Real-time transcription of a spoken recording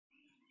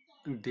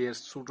Dear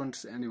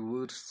students and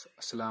viewers,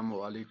 Assalamu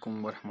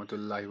alaikum wa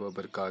rahmatullahi wa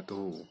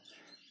barakatuhu.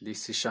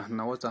 This is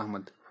Shahnawaz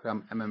Ahmad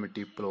from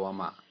MMT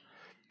Pulwama.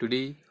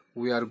 Today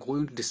we are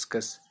going to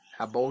discuss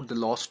about the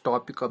last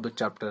topic of the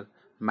chapter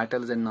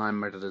metals and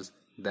non-metals,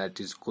 that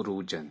is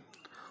corrosion.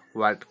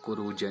 What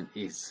corrosion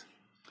is.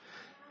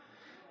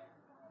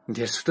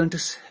 Dear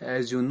students,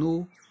 as you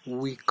know,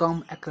 we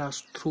come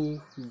across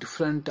through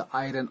different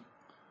iron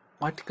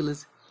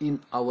articles in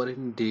our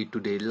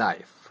day-to-day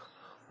life.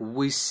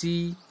 We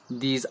see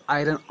these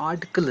iron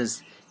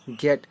articles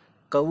get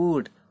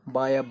covered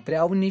by a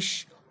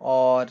brownish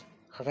or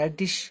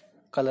reddish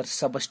color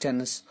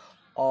substance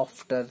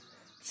after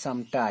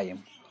some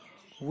time.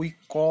 We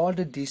called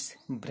this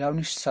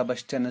brownish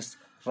substance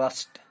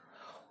rust.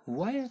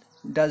 Where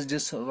does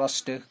this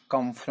rust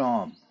come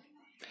from?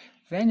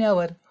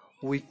 Whenever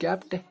we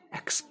kept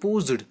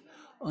exposed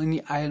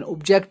any iron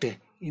object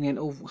in an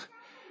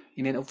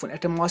open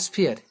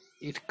atmosphere,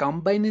 it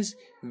combines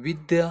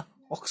with the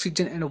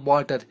oxygen and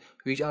water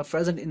which are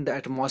present in the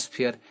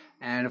atmosphere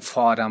and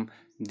form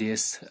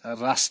this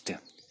rust.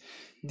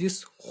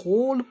 This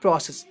whole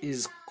process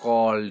is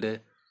called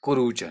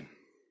corrosion.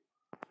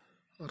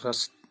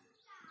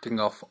 Rusting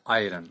of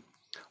iron,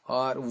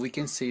 or we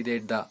can say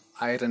that the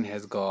iron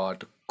has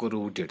got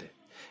corroded.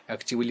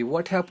 Actually,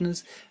 what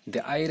happens?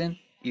 The iron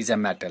is a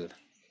metal.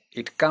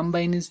 It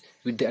combines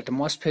with the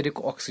atmospheric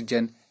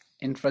oxygen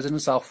in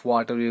presence of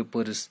water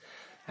vapors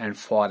and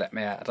form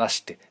a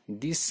rust.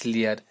 This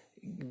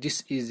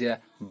is a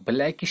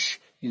brownish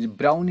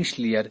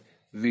layer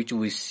which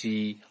we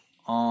see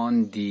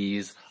on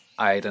these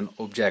iron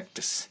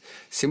objects.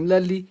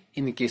 Similarly,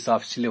 in case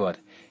of silver,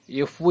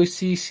 if we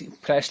see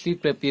freshly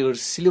prepared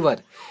silver,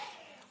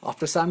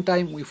 after some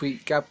time, if we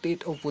kept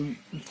it open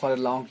for a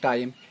long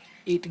time,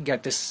 it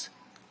gets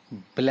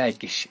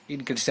blackish.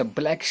 It gets a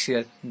black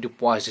layer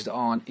deposited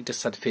on its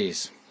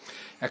surface.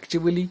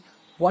 Actually,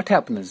 what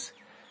happens?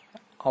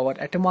 Our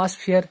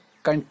atmosphere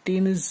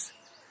contains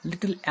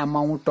little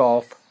amount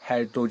of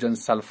hydrogen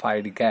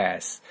sulfide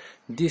gas.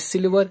 This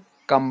silver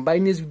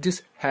combines with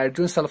this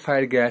hydrogen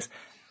sulfide gas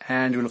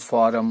and will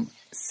form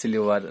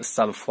silver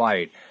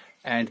sulfide,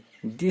 and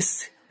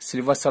this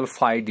silver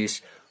sulfide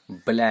is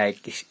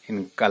blackish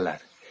in color.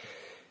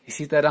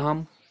 इसी तरह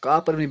हम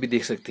copper में भी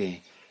देख सकते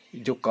हैं.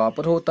 जो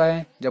copper होता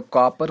है, जब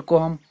कॉपर को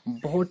हम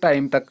बहुत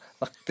टाइम तक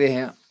रखते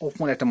हैं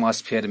ओपन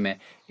एटमॉस्फेयर में,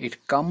 it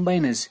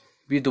combines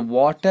with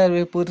water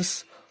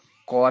vapors,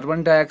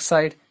 carbon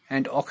dioxide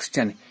and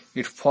oxygen.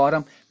 It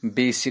form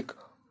basic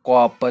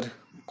copper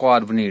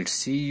carbonate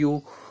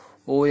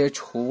CuOH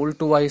whole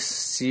twice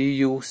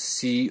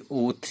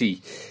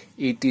CuCO3.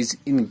 It is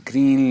in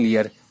green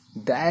layer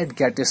that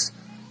gets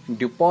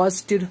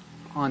deposited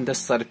on the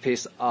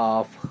surface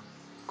of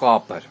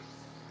copper.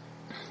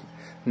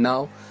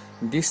 Now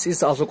this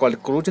is also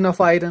called corrosion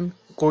of iron,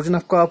 corrosion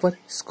of copper,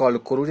 it's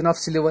called corrosion of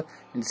silver,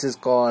 and this is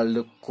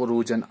called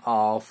corrosion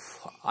of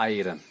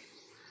iron.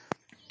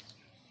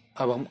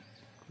 अब हम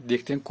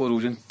देखते हैं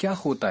corrosion क्या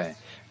होता है.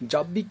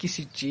 जब भी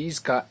किसी चीज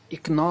का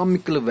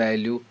इकोनॉमिकल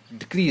वैल्यू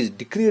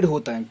डिक्रीड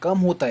होता है, कम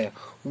होता है,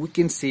 we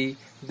can say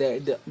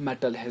that the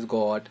metal has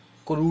got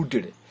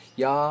corroded.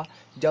 या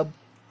जब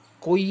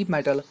कोई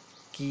मेटल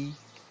की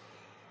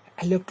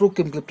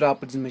इलेक्ट्रोकेमिकल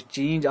प्रॉपर्टीज में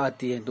चेंज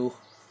आती है, तो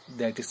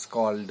that is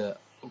called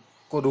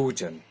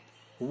corrosion.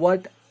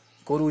 What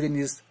corrosion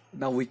is?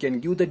 Now we can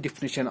give the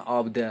definition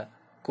of the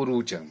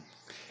corrosion.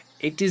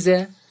 It is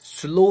a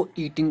slow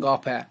eating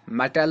of a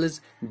metals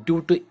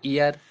due to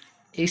air,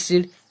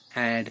 acid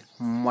and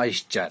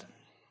moisture.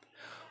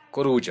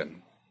 Corrosion.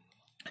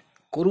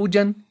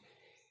 Corrosion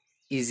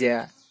is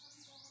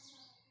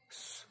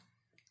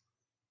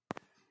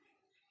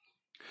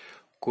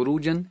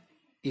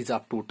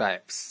of two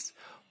types.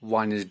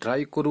 One is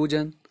dry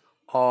corrosion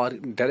or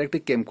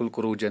direct chemical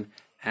corrosion,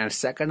 and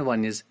second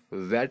one is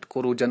wet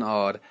corrosion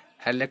or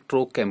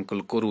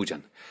electrochemical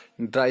corrosion.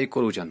 Dry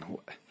corrosion.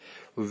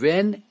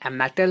 When a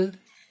metal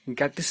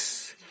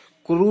gets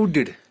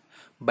corroded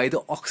by the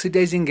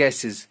oxidizing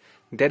gases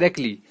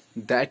directly,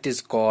 that is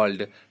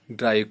called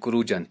dry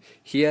corrosion.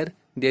 Here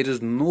there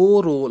is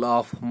no role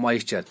of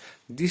moisture.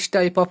 This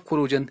type of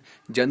corrosion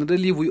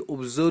generally we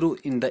observe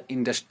in the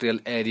industrial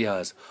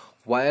areas,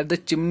 where the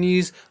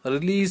chimneys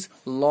release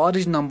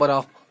large number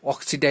of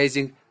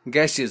oxidizing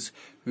gases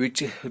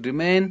which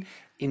remain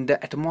in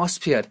the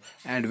atmosphere,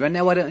 and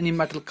whenever any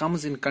metal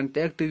comes in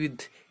contact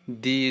with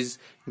these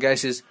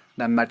gases,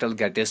 the metal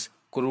gets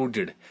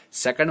corroded.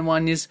 Second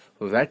one is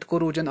wet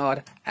corrosion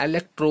or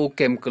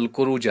electrochemical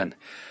corrosion.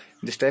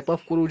 This type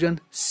of corrosion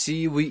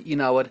see we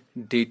in our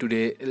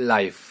day-to-day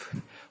life.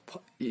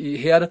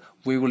 Here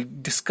we will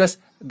discuss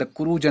the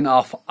corrosion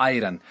of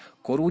iron.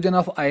 Corrosion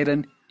of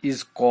iron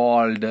is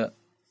called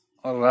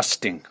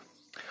rusting.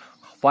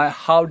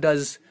 How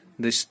does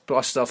this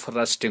process of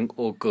rusting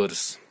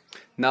occurs?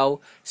 Now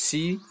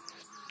see,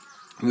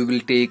 we will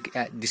take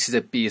this is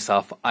a piece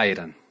of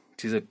iron.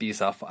 Is a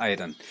piece of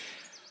iron.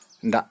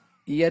 The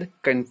air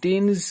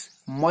contains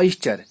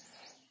moisture.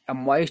 A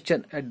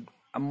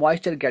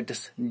moisture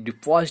gets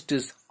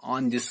deposited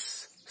on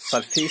this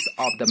surface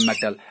of the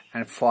metal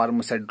and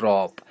forms a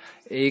drop।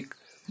 एक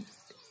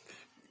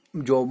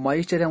जो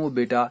moisture है वो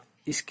बेटा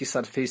इसकी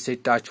surface से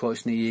touch हो,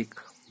 उसने एक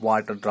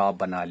वाटर ड्रॉप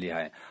बना लिया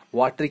है।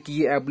 वाटर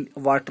की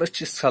वाटर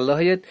की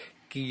सलाहियत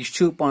कि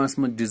यह पानस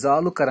में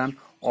डिजॉल्व करान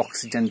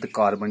ऑक्सीजन तो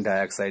कार्बन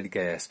डाइऑक्साइड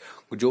गैस।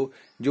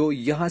 जो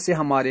यहाँ से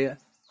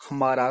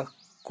हमारा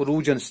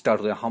कोरूजन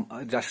स्टार्ट होता है।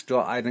 हम जो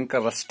आयरन का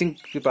रस्टिंग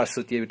की प्रोसेस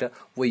होती है बेटा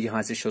वो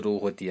यहाँ से शुरू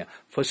होती है।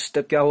 फर्स्ट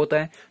स्टेप क्या होता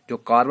है, जो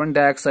कार्बन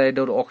डाइऑक्साइड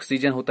और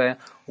ऑक्सीजन होता है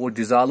वो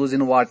dissolves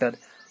in water.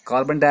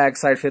 Carbon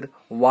dioxide फिर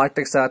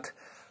वाटर के साथ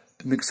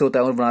मिक्स होता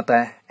है और बनाता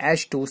है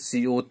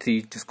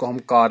H2CO3 जिसको हम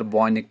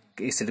कार्बोनिक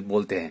एसिड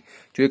बोलते हैं।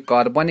 जो ये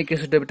कार्बोनिक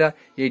एसिड है बेटा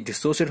ये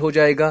डिसोसिएट हो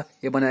जाएगा,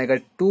 ये बनाएगा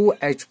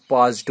 2H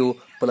positive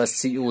plus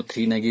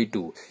CO3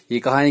 negative. ये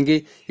कहाँ आएंगे,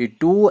 ये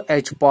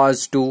 2H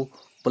positive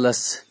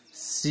plus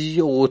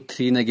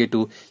CO3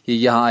 negative ये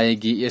यहाँ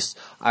आएगी इस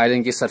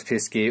आयरन के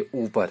सरफेस के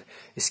ऊपर।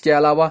 इसके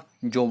अलावा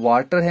जो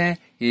वाटर है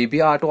ये भी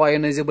ऑटो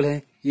आयोनाइजेबल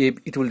है, ये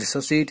इट विल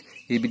डिसोसिएट,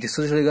 ये भी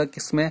डिसोसिएट होगा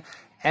किसमें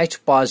H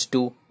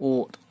पॉजिटिव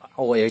और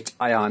OH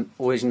आयन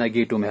OH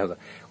नेगेटिव में होगा।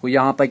 वो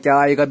यहाँ पर क्या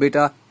आएगा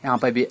बेटा, यहाँ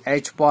पर भी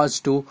H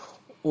positive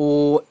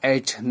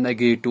OH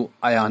negative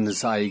ion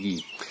आएगी।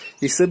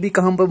 ये सभी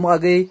कहाँ पर आ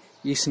गए,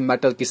 इस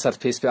मेटल की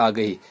सरफेस पे आ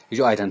गई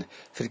जो आयरन।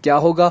 फिर क्या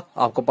होगा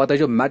आपको पता है,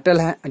 जो मेटल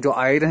है जो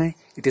आयरन है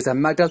it is a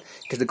metal,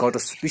 it is got a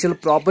special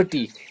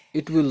property,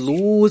 it will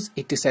lose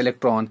its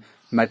electron.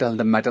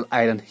 The metal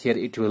iron here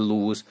it will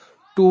lose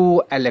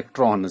 2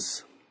 electrons,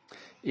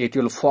 it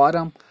will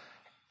form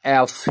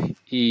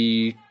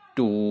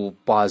Fe2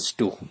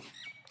 positive।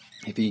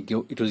 If we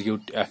give, it will give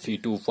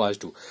Fe2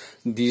 positive.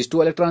 These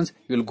 2 electrons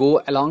will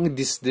go along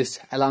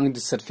along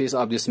the surface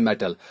of this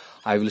metal.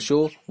 I will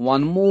show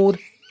one more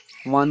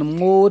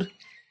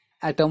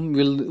atom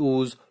will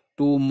lose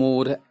 2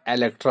 more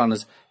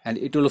electrons and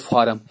it will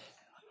form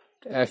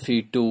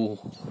Fe2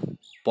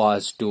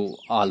 positive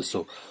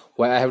also.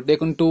 Why I have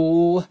taken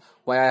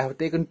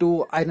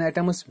two iron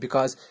atoms,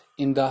 because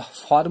in the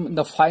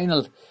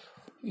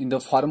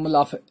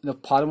formula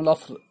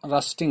of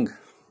rusting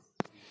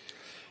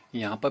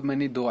यहाँ पर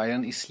मैंने 2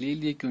 iron इसलिए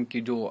लिए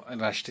क्योंकि जो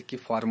rust की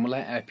formula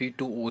है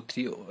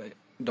Fe2O3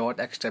 dot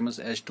एक्सटेमस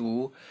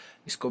H2O,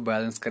 इसको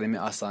बैलेंस करने में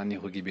आसानी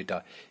होगी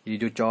बेटा। ये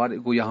जो 4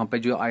 को यहाँ पे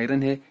जो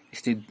आयरन है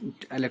इसने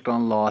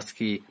इलेक्ट्रॉन लॉस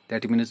की,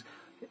 that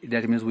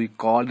means we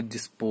call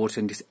this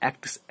portion this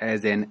acts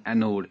as an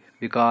anode,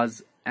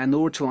 because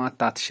anode one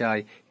तथ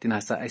शाय तिन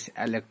हसा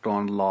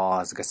electron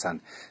loss गसान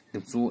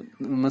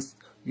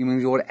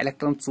your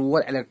electron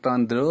 4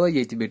 electron द्र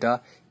ये बेटा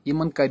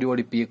इमन कर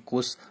योर पिक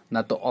कुस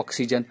ना तो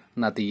ऑक्सीजन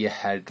ना तो ये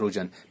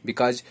हाइड्रोजन,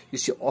 बिकॉज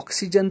इस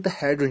ऑक्सीजन तो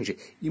hydrogen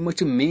Yama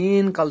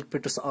main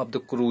culprits of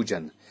the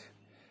corrosion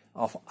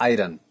of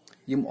iron.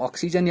 Yama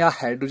oxygen या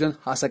हाइड्रोजन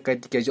हसा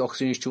कर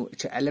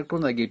ऑक्सीजन इलेक्ट्रो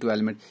नेगेटिव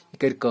एलिमेंट यह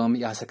कर काम,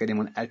 यह हसा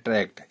कर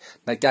अट्रैक्ट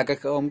ना क्या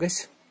काम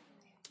गस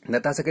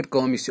नत हसा कर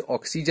काम इस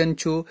oxygen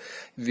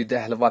with the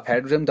help of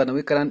hydrogen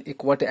दोनों करान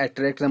इकवट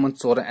अट्रैक्ट यमन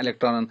 4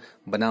 इलेक्ट्रॉन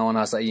बनावन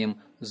हसा यम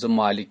 2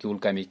 मॉलिक्यूल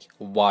कमिक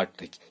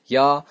वाटर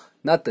या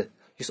नत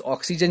इस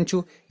ऑक्सीजन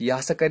यह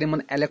हसा कर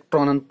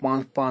इलेक्ट्रॉन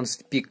पांच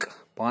पिक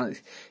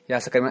यह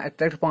हसा कर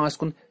अट्रैक्ट पांच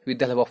कुन with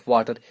the help of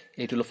water,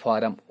 it will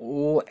form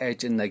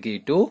OH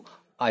negative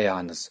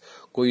ions.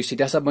 को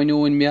ये हसा बनो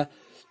वन मे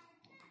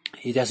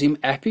ये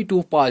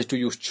Fe2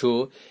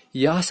 पॉजिटिव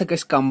यह हसा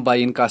गस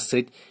कंबाइन कस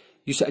सत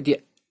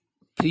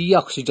फ्री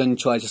ऑक्सीजन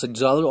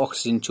डिजॉल्व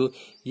ऑक्सीजन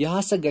यह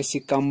हसा गस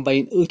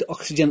कंबाइन अथ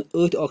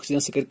ऑक्सीजन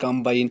सह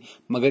कंबाइन,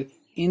 मगर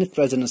in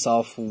presence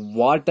of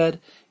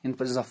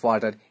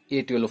water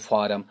it will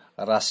form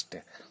rust।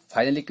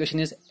 Final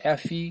equation is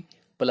Fe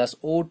plus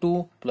O2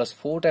 plus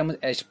 4 times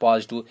H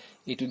positive,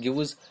 it will give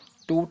us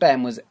 2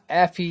 times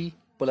Fe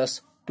plus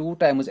 2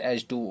 times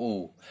H2O।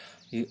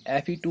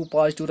 Fe2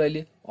 positive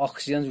rally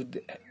oxygen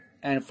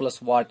and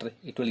plus water,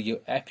 it will give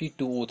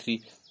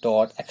Fe2O3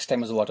 dot X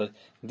times water।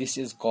 This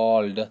is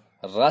called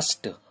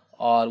rust,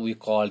 or we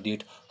called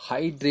it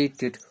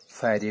hydrated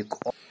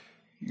ferric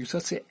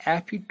oxide।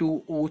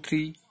 Fe2O3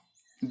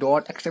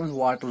 dot X times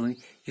water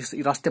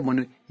rust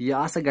बन यह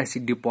हसा गस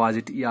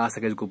deposit, यह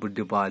हसा गस गोबर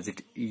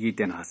deposit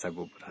यन हसा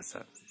गोबर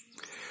हसा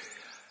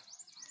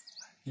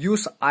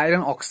use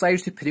iron oxide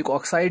ferric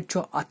oxide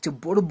अत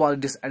बोड़ बार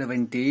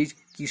डिसएडवांटेज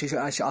कि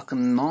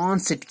non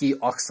sticky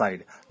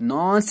oxide.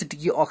 Non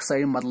sticky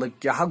oxide मतलब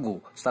क्या गो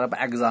सर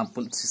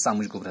एग्जांपल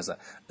समझ गोबर हसा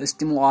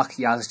तमो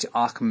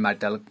यह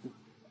मेटल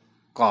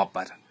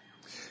कॉपर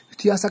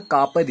यु हसा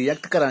कॉपर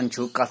रिएक्ट करान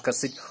कत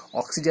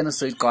ऑक्सीजन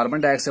सहित कार्बन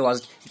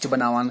डाइऑक्साइड यह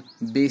बनावान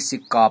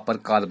बेसिक कॉपर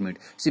कार्बोनेट।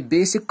 यह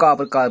basic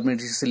copper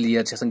carbonate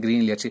layer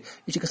green layer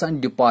यह गसान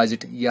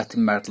डिपॉजिट यथ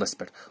मेटलस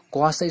पे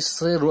को हसा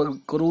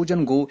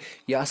कोरूजन गो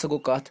यह हसा गो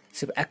कत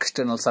सिर्फ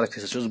एक्सटर्नल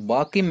सरफेस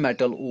बाकी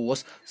मेटल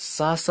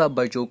सह हसा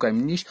बचो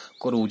कम नश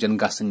कोरूजन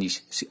गसन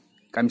नश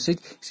कम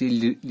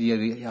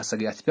लेयर हसा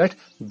गई अथ पे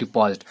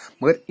डिपॉजिट।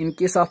 मगर इन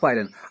केस ऑफ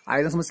आयरन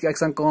मज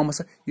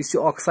क्या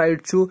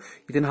ऑक्साइड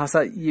ये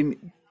हसा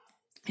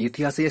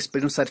युथि हसा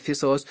पे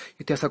सरफेस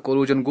युथि हसा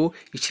कोरोजन गो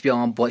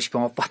यह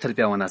पे पत्थर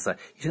पेवान हसा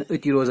यह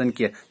अति रोजान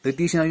कह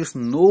नतीजा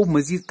नो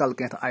मजीद तल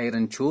कत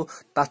आयरन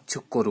तथ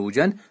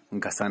कोरोजन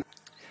गसान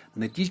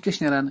नतीज क्या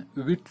नारान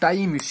with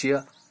time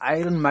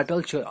iron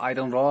metal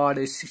iron rod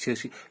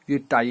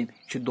with time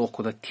दो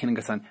खुद thin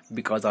गसान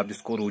because of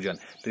this corrosion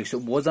तो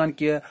बोजान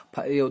कि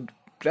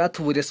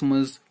प्रथ वरियस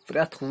मज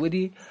प्रथ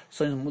वरी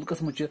सन मुल्कस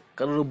मज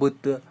करोड़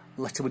बद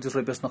लक्ष बदिस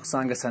रुपयस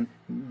नुकसान गसान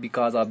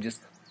बिकॉज ऑफ दिस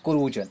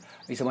कोरोजन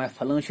यह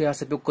फलान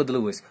जाए पे कदल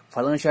वस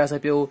फलान जाए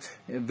पे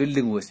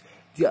बिल्डिंग वस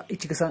यह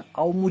गसान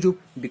अव मूजूब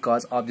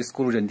because of this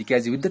corrosion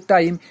तिकाज with the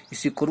time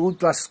इस कोरोज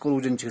प्रोसेस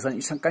कोरोजन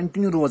यह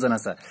कंटिन्यू रोजान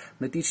हसा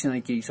नतीज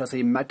कि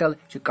यह मेटल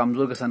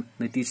कमजोर गसान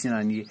नतीज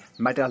यह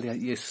मेटल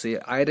यह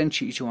आयरन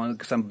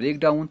यह ब्रेक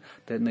डाउन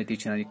तो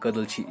नतीज यह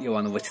कदल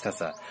वथित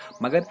हसा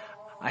मगर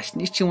अस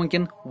नश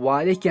वनकन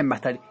वारिया क्या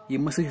मेथड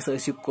यम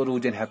सह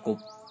कोरोजन हेको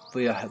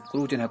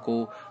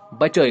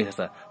बचा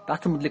हसा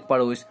तथ मुतलिक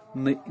पढ़ो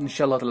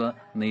इंशाअल्लाह ताला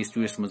नईस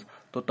वीडियोस मज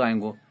तो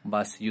गो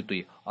बस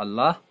युतुई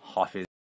अल्लाह हाफिज।